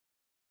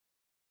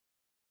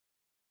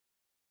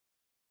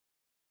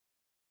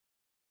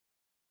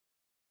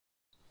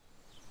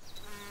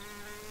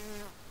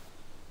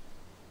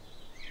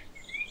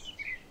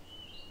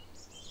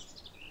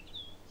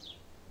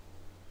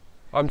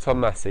I'm Tom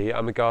Massey,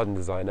 I'm a garden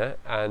designer,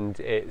 and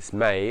it's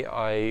May.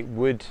 I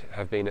would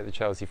have been at the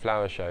Chelsea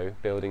Flower Show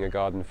building a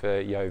garden for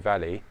Yeo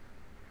Valley.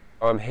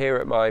 I'm here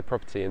at my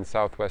property in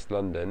southwest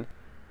London.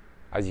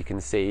 As you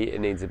can see,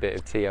 it needs a bit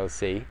of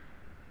TLC.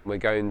 We're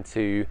going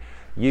to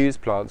use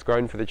plants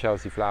grown for the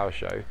Chelsea Flower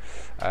Show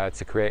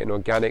to create an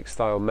organic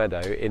style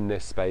meadow in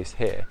this space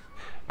here,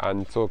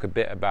 and talk a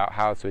bit about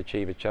how to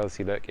achieve a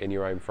Chelsea look in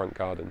your own front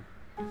garden.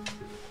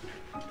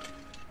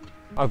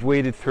 I've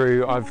weeded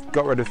through, I've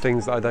got rid of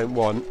things that I don't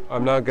want.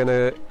 I'm now going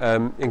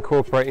to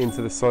incorporate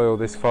into the soil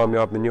this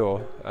farmyard manure,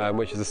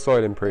 which is a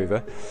soil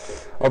improver.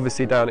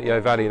 Obviously down at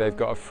Yeo Valley they've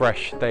got a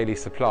fresh daily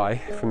supply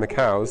from the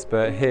cows,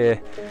 but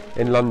here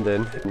in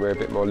London we're a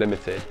bit more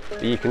limited.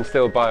 But you can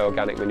still buy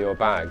organic manure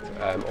bagged,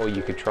 or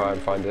you could try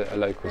and find a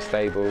local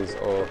stables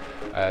or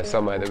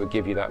somewhere that would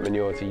give you that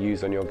manure to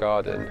use on your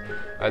garden.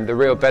 And the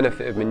real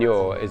benefit of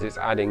manure is it's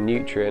adding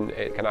nutrient,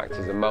 it can act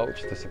as a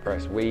mulch to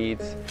suppress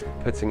weeds.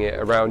 Putting it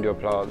around your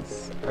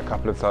plants a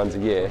couple of times a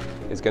year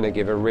is going to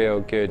give a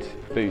real good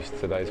boost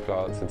to those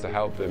plants and to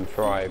help them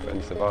thrive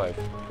and survive.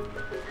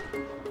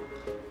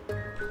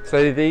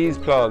 So these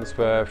plants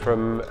were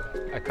from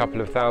a couple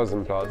of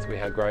thousand plants we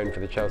had grown for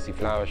the Chelsea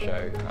Flower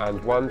Show,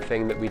 and one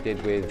thing that we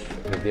did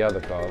with the other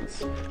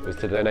plants was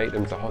to donate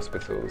them to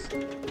hospitals.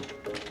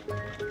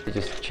 It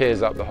just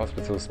cheers up the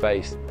hospital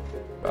space,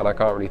 and I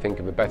can't really think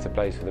of a better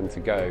place for them to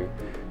go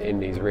in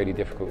these really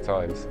difficult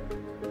times.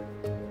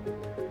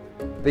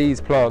 These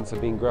plants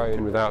have been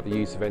grown without the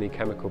use of any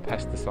chemical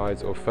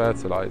pesticides or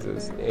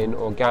fertilisers in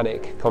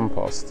organic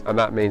compost, and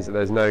that means that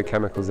there's no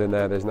chemicals in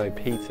there, there's no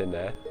peat in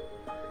there.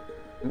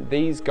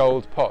 These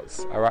gold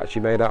pots are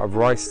actually made out of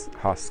rice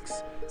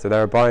husks, so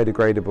they're a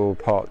biodegradable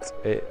pot.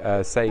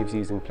 It saves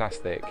using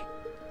plastic.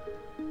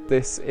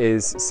 This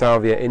is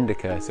Salvia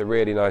indica. It's a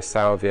really nice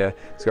salvia.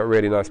 It's got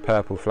really nice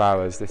purple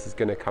flowers. This is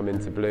going to come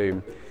into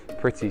bloom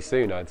pretty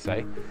soon, I'd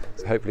say,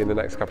 so hopefully in the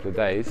next couple of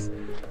days.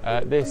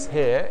 This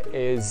here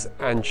is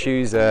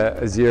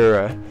Anchusa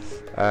azura.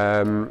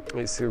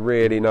 It's a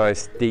really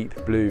nice deep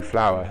blue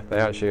flower. They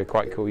actually are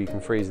quite cool. You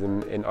can freeze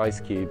them in ice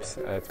cubes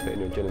to put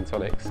in your gin and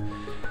tonics.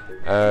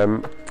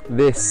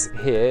 This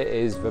here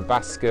is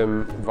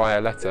Verbascum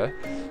violeta.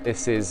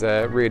 This is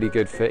really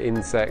good for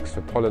insects,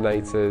 for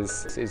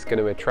pollinators. It's going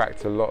to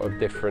attract a lot of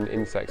different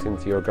insects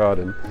into your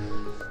garden.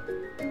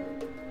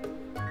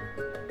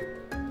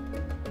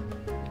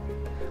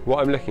 What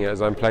I'm looking at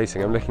as I'm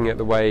looking at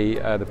the way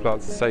the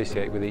plants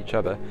associate with each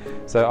other.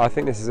 So I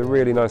think this is a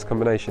really nice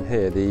combination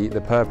here,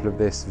 the purple of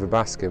this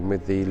Verbascum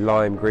with the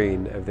lime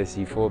green of this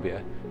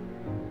Euphorbia.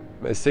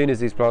 As soon as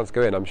these plants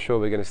go in, I'm sure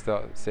we're going to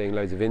start seeing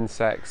loads of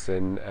insects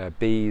and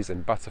bees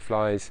and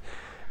butterflies.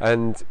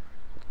 And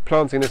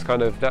planting this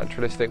kind of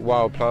naturalistic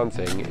wild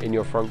planting in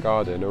your front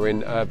garden or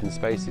in urban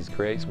spaces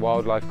creates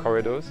wildlife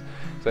corridors.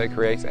 So it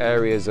creates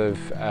areas of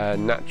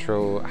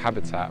natural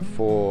habitat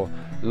for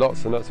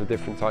lots and lots of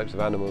different types of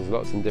animals,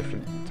 lots and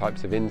different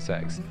types of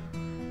insects.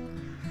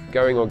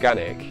 Going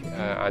organic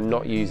and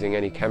not using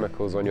any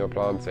chemicals on your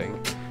planting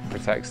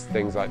protects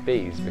things like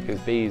bees, because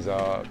bees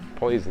are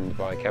poisoned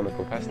by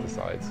chemical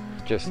pesticides,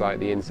 just like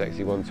the insects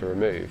you want to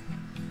remove.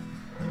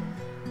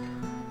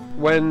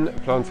 When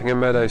planting a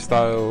meadow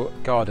style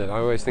garden, I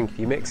always think if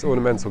you mix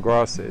ornamental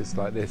grasses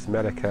like this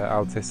Melica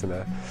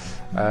altissima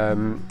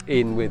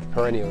in with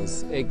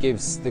perennials,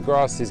 the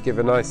grasses give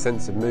a nice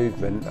sense of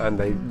movement and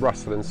they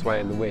rustle and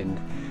sway in the wind.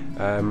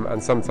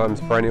 And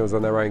sometimes perennials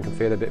on their own can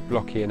feel a bit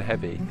blocky and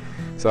heavy.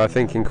 So I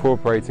think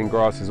incorporating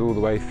grasses all the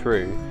way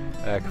through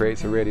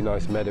creates a really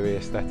nice meadowy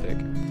aesthetic.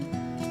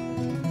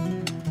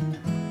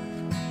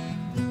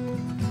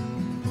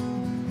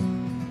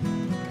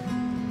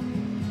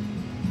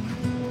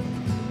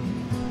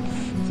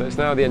 So it's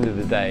now the end of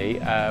the day.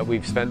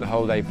 We've spent the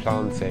whole day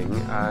planting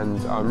and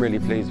I'm really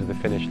pleased with the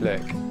finished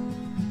look.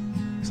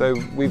 So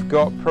we've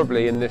got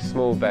probably in this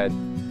small bed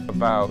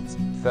about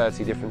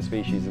 30 different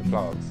species of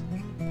plants.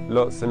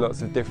 Lots and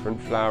lots of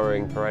different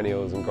flowering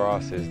perennials and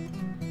grasses.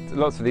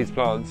 Lots of these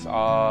plants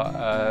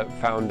are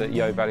found at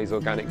Yeo Valley's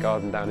organic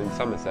garden down in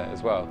Somerset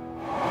as well.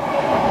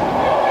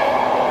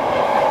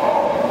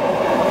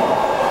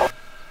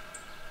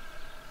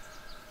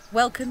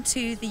 Welcome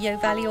to the Yeo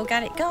Valley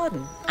Organic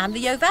Garden and the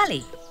Yeo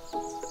Valley.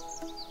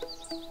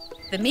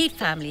 The Mead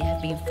family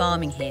have been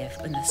farming here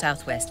in the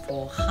southwest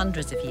for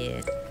hundreds of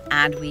years,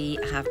 and we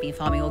have been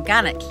farming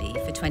organically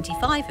for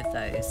 25 of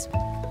those.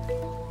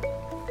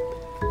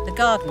 The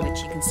garden, which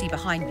you can see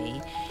behind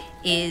me,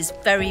 is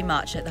very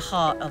much at the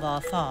heart of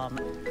our farm.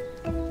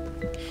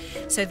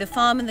 So the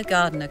farm and the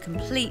garden are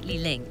completely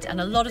linked, and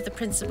a lot of the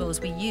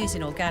principles we use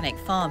in organic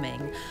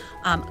farming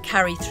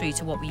carry through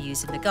to what we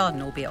use in the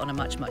garden, albeit on a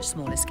much, much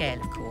smaller scale,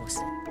 of course.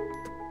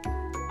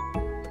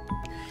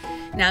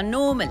 Now,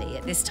 normally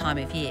at this time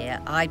of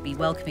year, I'd be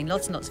welcoming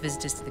lots and lots of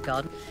visitors to the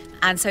garden,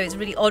 and so it's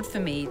really odd for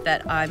me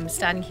that I'm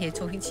standing here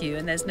talking to you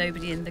and there's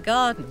nobody in the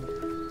garden.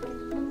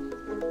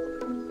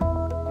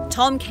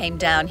 Tom came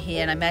down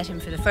here and I met him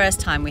for the first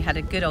time. We had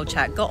a good old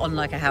chat, got on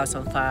like a house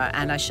on fire,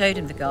 and I showed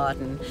him the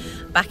garden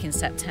back in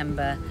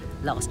September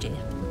last year.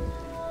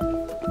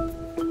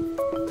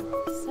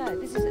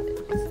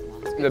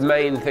 The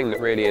main thing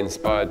that really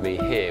inspired me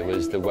here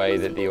was the way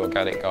that the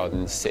organic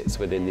garden sits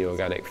within the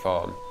organic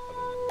farm.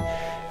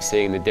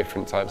 Seeing the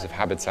different types of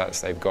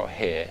habitats they've got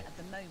here.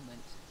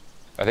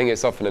 I think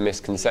it's often a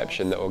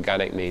misconception that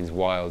organic means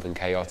wild and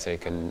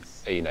chaotic and,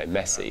 you know,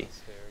 messy.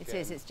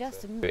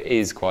 It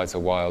is quite a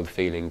wild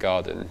feeling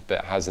garden,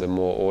 but has a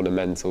more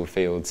ornamental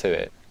feel to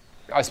it.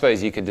 I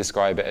suppose you could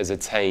describe it as a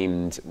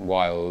tamed,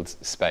 wild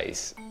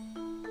space.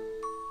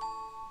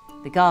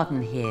 The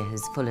garden here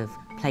is full of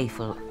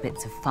playful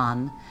bits of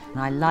fun, and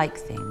I like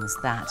things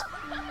that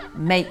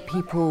make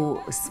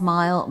people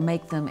smile,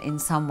 make them in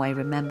some way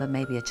remember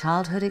maybe a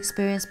childhood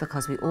experience,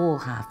 because we all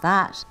have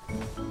that.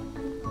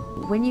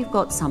 When you've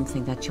got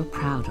something that you're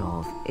proud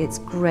of, it's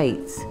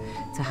great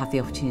to have the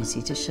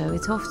opportunity to show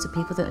it off to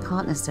people that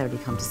can't necessarily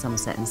come to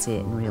Somerset and see it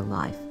in real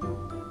life.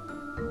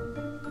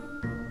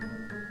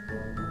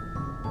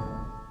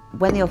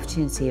 When the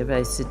opportunity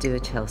arose to do a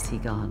Chelsea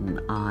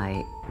garden,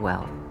 I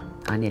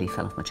nearly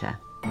fell off my chair.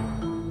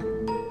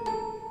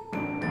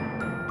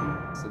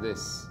 So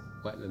this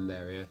wetland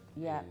area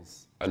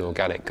is an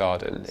organic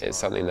garden. It's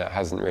something that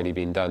hasn't really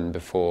been done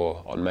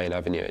before on Main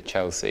Avenue at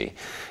Chelsea.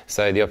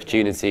 So the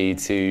opportunity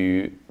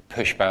to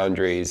push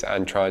boundaries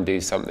and try and do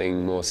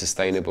something more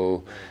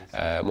sustainable,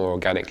 more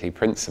organically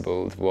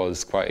principled,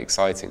 was quite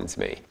exciting to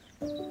me.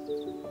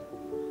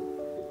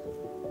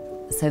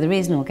 So the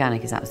reason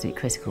organic is absolutely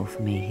critical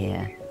for me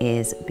here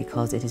is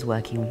because it is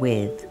working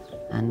with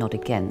and not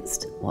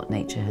against what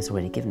nature has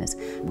already given us.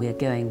 We are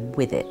going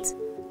with it.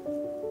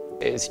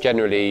 It's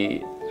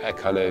generally a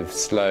kind of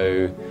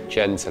slow,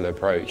 gentle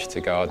approach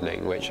to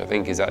gardening, which I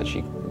think is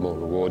actually more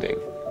rewarding,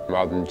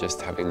 rather than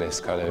just having this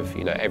kind of,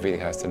 you know,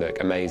 everything has to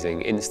look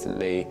amazing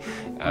instantly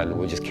and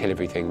we'll just kill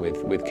everything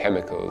with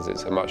chemicals.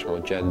 It's a much more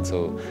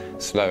gentle,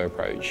 slow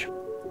approach.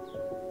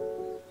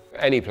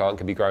 Any plant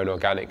can be grown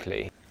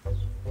organically.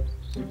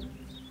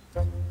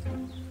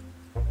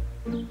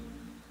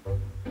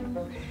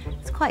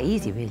 It's quite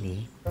easy,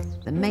 really.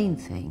 The main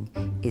thing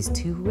is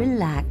to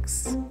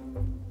relax.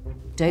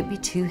 Don't be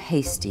too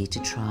hasty to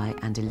try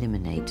and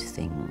eliminate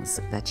things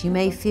that you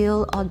may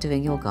feel are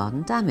doing your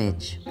garden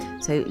damage.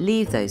 So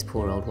leave those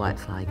poor old white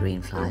fly,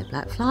 green fly,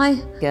 black fly.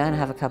 Go and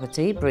have a cup of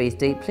tea, breathe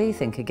deeply,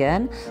 think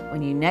again.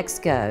 When you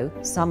next go,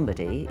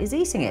 somebody is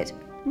eating it.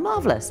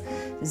 Marvellous.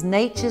 It's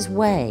nature's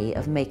way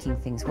of making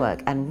things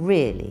work, and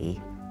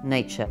really,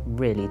 nature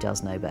really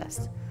does know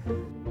best.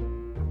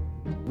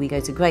 We go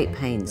to great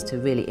pains to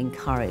really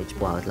encourage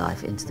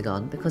wildlife into the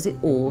garden because it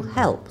all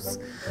helps,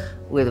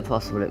 with the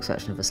possible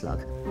exception of a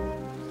slug.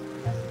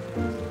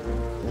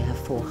 We have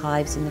 4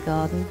 hives in the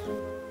garden.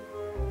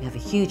 We have a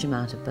huge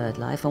amount of bird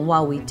life, and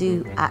while we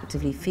do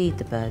actively feed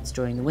the birds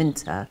during the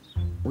winter,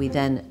 we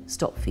then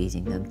stop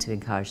feeding them to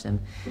encourage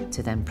them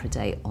to then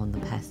predate on the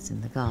pests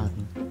in the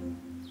garden.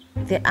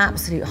 The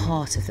absolute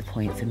heart of the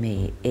point for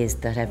me is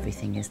that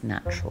everything is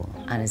natural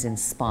and is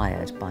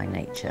inspired by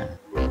nature.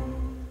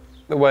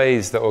 The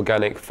ways that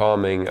organic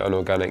farming and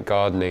organic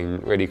gardening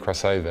really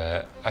cross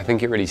over, I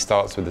think it really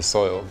starts with the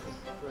soil.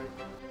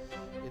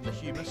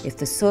 If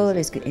the soil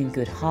is in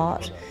good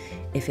heart,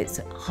 if it's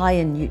high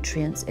in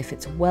nutrients, if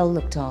it's well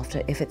looked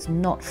after, if it's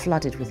not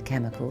flooded with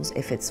chemicals,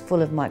 if it's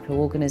full of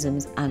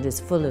microorganisms and is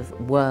full of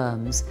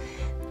worms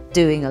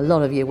doing a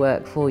lot of your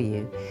work for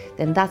you,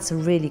 then that's a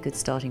really good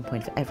starting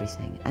point for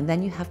everything. And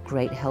then you have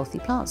great healthy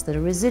plants that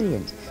are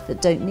resilient,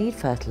 that don't need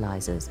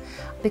fertilisers,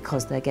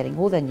 because they're getting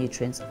all their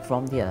nutrients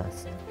from the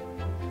earth.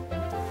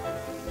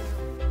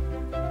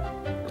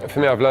 For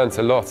me, I've learnt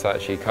a lot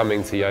actually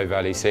coming to Yeo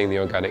Valley, seeing the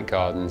organic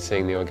garden,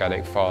 seeing the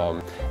organic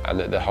farm, and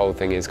that the whole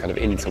thing is kind of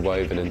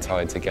interwoven and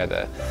tied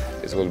together.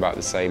 It's all about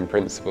the same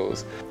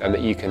principles, and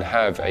that you can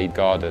have a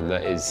garden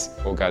that is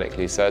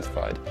organically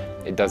certified.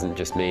 It doesn't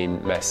just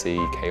mean messy,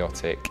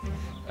 chaotic.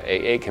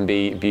 It can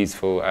be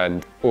beautiful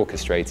and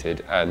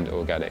orchestrated and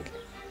organic.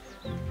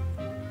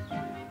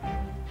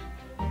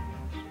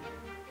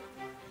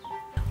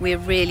 We're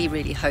really,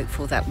 really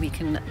hopeful that we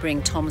can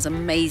bring Tom's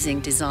amazing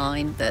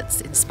design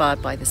that's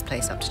inspired by this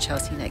place up to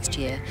Chelsea next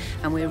year,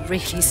 and we're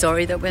really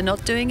sorry that we're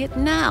not doing it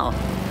now.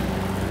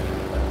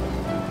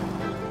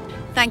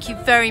 Thank you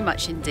very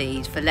much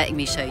indeed for letting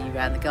me show you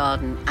around the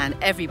garden, and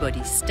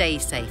everybody stay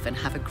safe and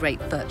have a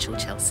great virtual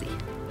Chelsea.